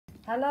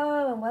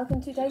Hello and welcome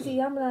to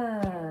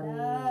Daisyyumland.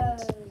 Hello.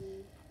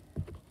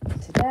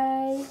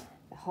 Today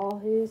the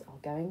Haahoos are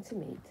going to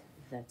meet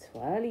the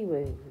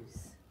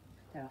Twirlywoos.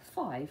 There are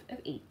 5 of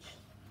each.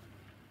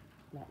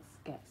 Let's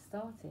get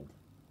started.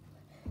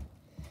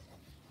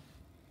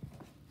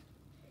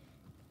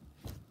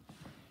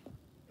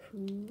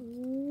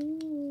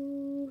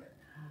 Ooh.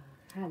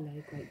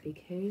 Hello, Great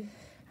Big Who.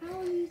 How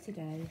are you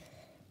today?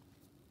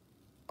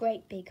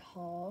 Great big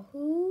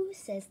Haahoos,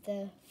 says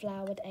the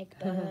flowered egg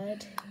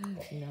bird.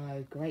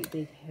 No, Great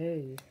Big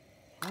Who.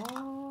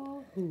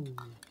 Haahoo.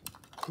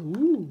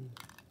 Ooh.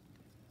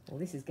 Well,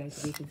 this is going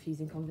to be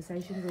confusing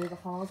conversations, all the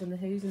ha's and the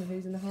who's and the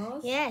who's and the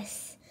ha's.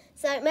 Yes,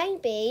 so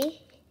maybe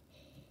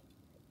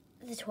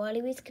the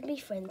Twirlywoos can be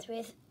friends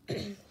with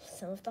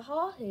some of the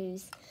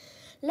Haahoos.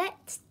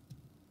 Let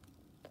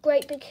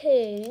Great Big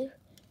Who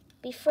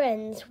be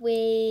friends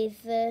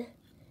with the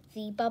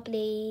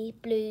bubbly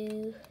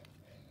blue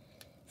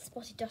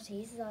spotted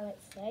dotties, as I like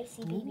to say,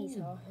 CBeebies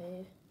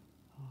Haahoo.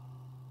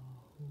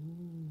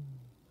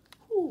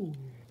 Ooh.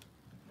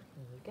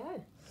 There we go.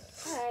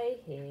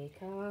 Hey, here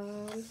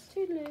comes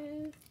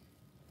Toodaloo.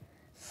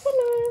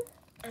 Hello.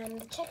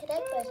 And the checkered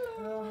egg bird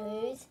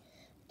Haahoos,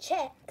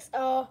 checks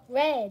are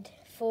red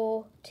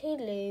for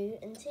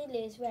Toodaloo, and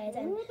Toodaloo's red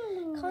and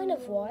kind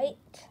of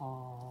white.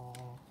 Oh,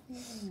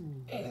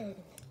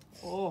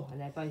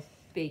 and they're both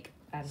big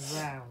and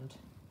round.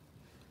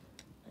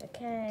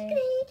 Okay.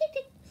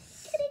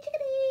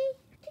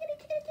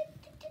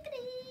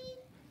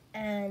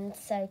 And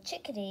so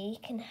Chickadee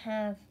can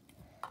have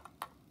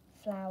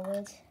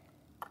flowered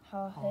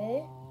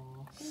Haahoo.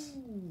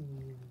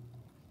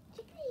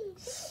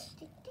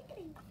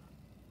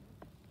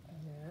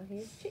 And now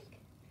here's Chick.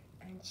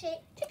 And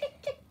Chick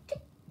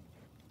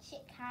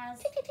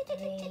has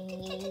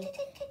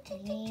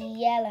the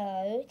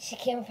yellow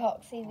chicken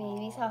Poxy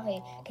Baby's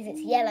Haahoo, because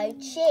it's yellow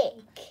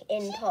chick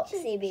in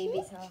Poxy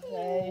Baby's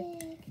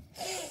Haahoo.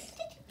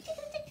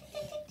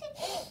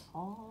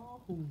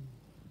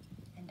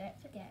 And don't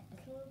forget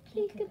little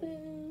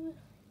Peekaboo.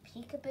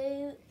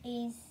 Peekaboo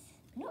is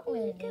not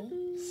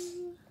really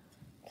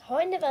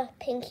kind of a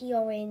pinky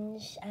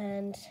orange,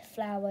 and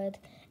flowered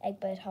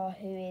eggbird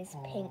Haahoo is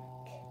pink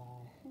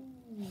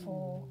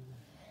for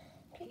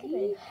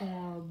Peekaboo.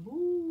 Peekaboo.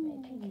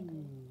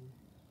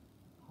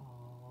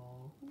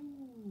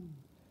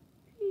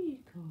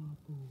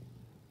 Peekaboo.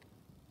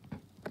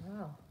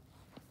 Wow.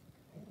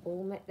 They've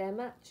all met their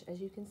match, as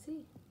you can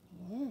see.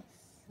 Yes.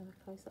 Have a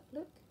close-up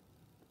look.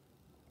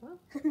 Wow.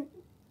 Big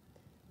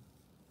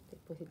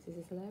Boy thinks this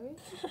is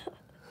hilarious.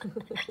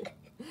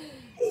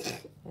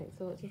 Thanks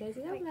for watching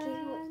Daisyyumland. Thank you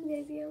for watching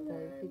Daisyyumland.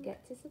 Don't forget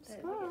to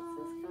subscribe.